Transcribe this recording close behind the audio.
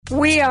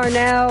We are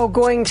now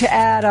going to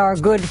add our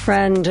good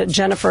friend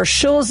Jennifer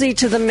Schulze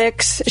to the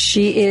mix.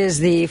 She is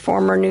the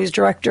former news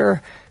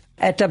director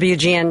at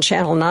WGN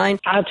Channel 9.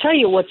 I'll tell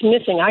you what's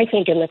missing, I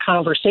think, in the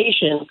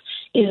conversation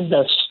is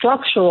the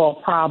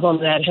structural problem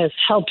that has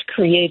helped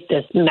create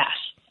this mess.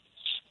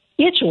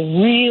 It's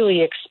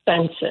really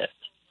expensive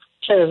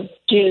to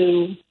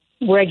do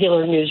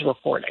regular news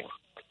reporting.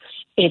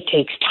 It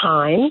takes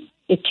time.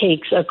 It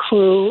takes a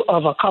crew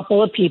of a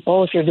couple of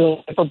people if you're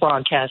doing it for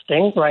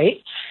broadcasting,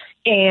 right?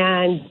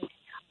 And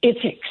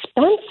it's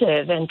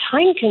expensive and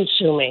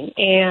time-consuming.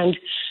 And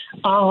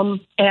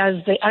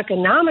as the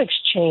economics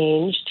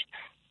changed,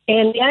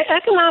 and the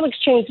economics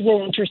changed in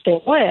an interesting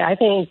way, I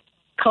think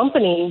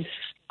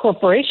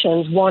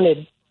corporations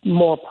wanted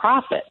more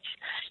profits.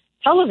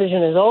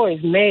 Television has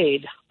always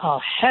made a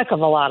heck of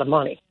a lot of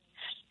money,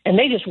 and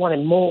they just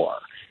wanted more.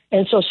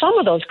 And so some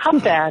of those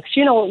cutbacks,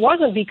 it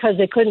wasn't because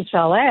they couldn't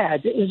sell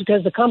ads. It was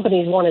because the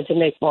companies wanted to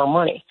make more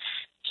money.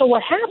 So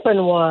what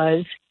happened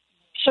was,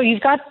 so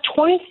you've got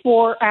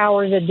 24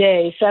 hours a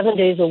day, 7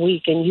 days a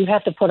week, and you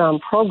have to put on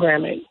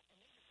programming.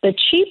 The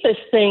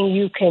cheapest thing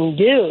you can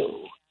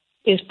do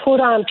is put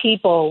on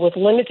people with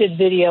limited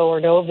video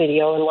or no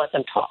video and let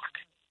them talk.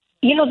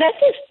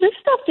 This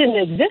stuff didn't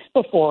exist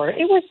before.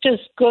 It was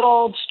just good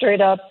old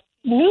straight up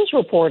news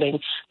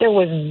reporting. There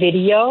was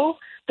video.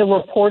 The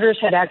reporters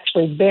had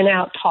actually been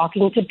out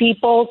talking to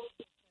people,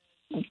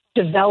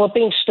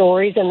 developing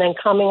stories, and then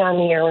coming on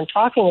the air and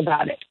talking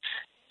about it.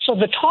 So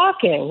the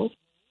talking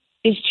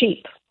is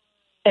cheap,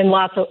 and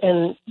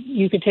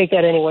you could take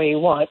that any way you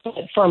want. But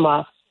from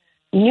a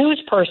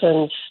news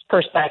person's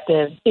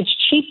perspective, it's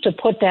cheap to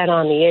put that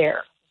on the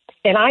air.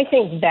 And I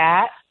think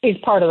that is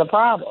part of the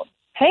problem.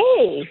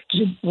 Hey,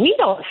 we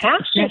don't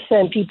have to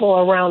send people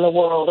around the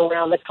world,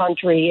 around the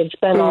country, and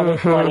spend all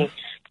this money.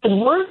 Because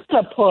we're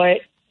going to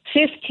put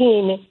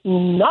 15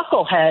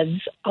 knuckleheads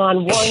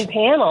on one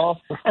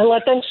panel and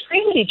let them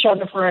scream at each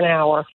other for an hour.